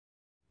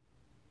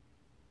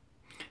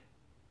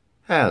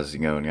How's it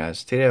going,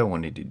 guys? Today I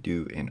wanted to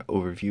do an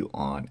overview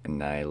on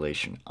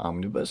Annihilation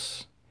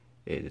Omnibus.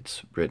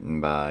 It's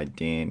written by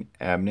Dan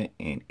Abnett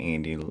and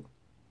Andy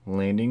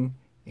Landing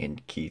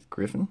and Keith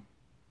Giffen.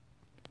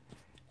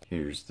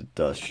 Here's the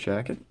dust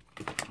jacket.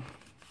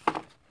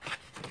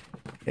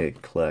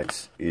 It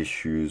collects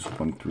issues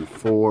 1 through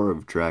 4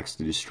 of Drax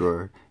the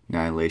Destroyer,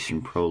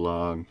 Annihilation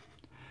Prologue,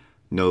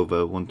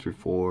 Nova 1 through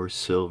 4,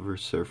 Silver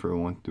Surfer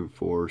 1 through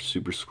 4,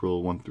 Super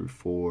Skrull 1 through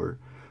 4,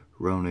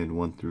 Ronin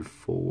 1 through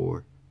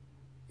 4,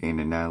 and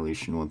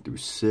Annihilation 1 through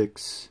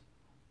 6,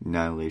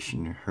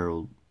 Annihilation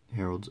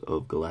Heralds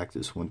of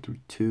Galactus 1 through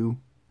 2,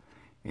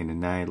 and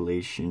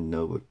Annihilation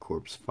Nova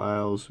Corpse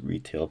Files.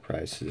 Retail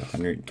price is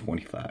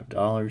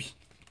 $125.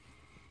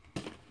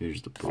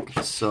 Here's the book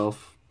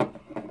itself.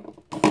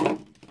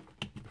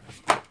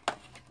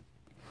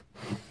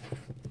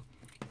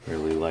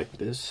 Really like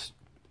this.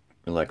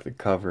 I like the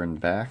cover and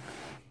back.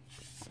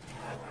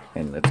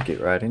 And let's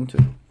get right into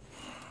it.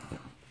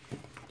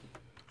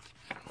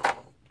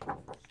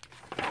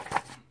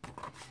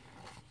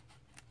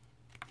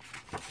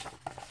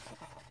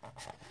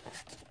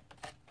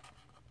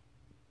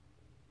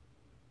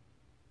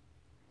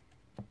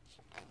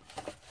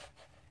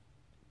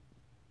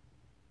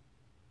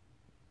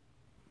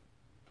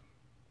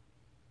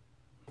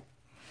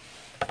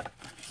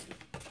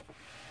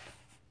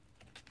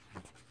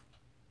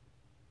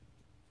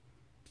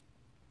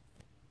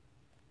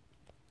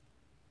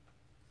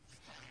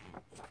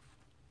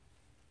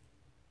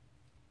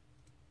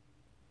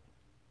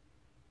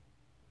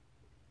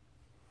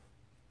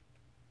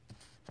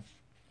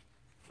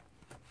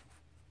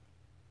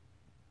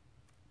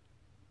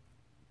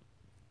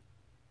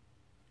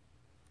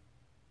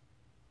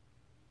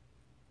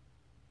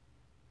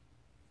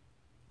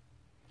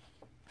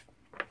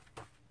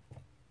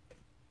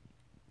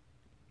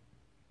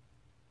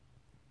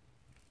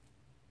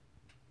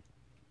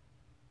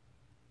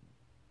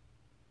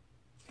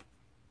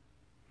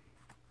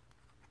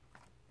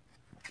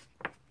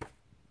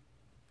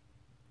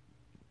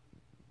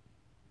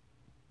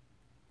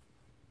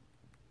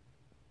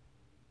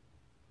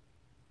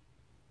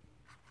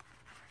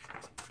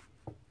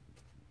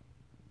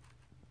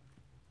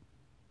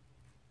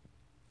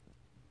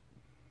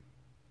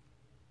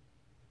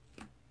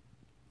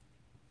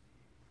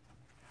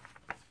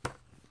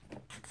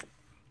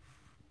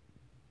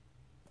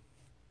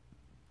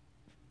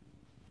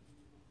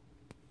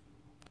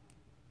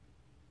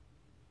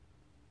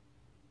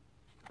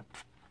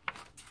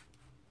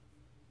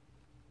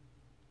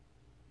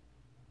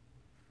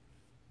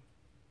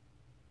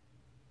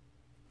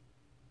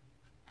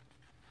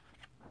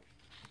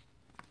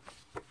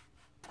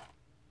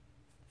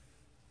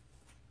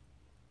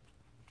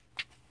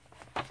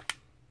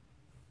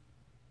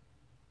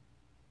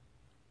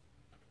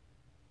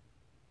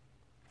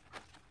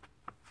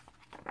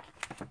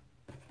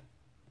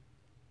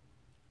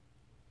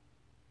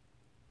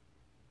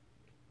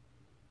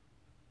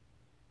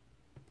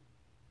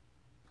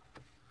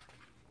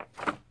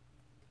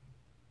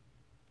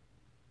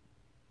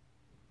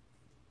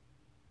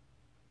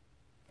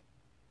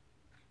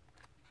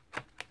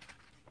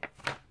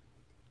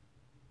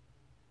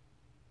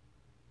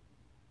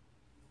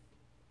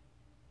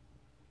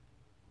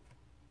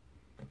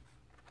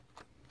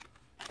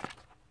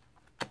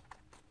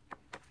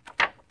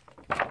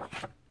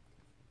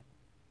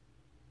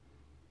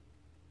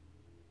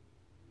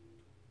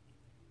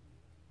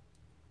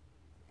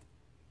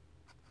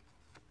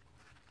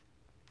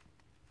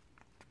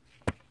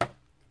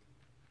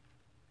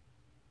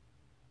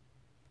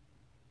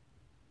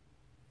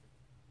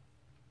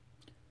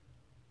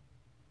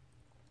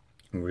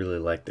 I really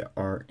like the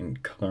art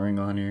and coloring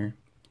on here.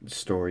 The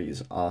story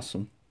is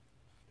awesome.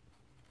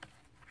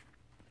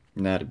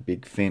 Not a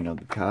big fan of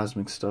the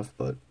cosmic stuff,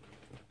 but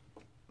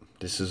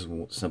this is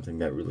something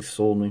that really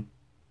sold me.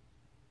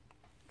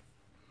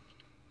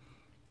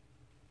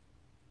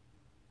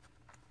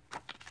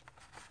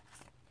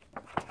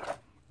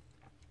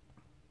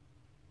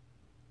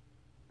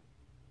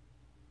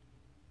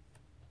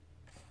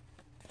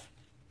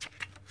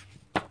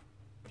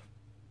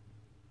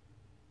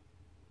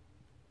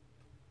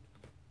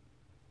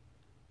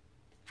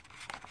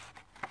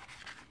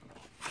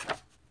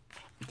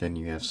 Then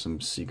you have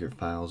some secret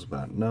files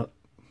about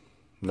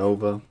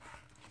Nova.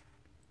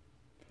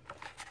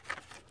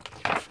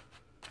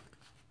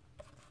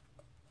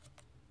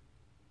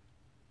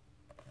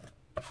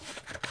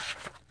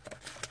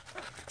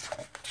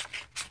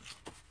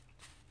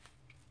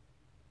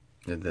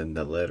 And then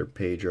the letter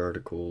page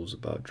articles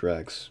about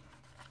Drax.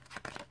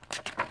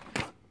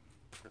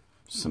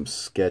 Some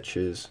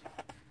sketches.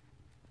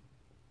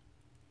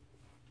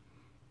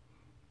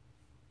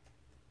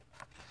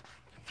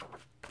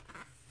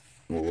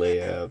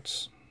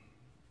 Layouts.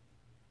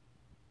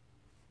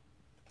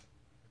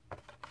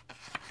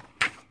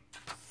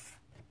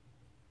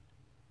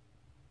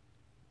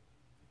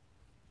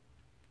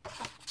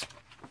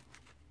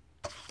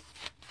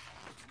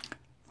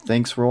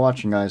 Thanks for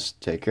watching, guys.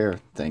 Take care.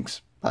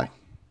 Thanks. Bye.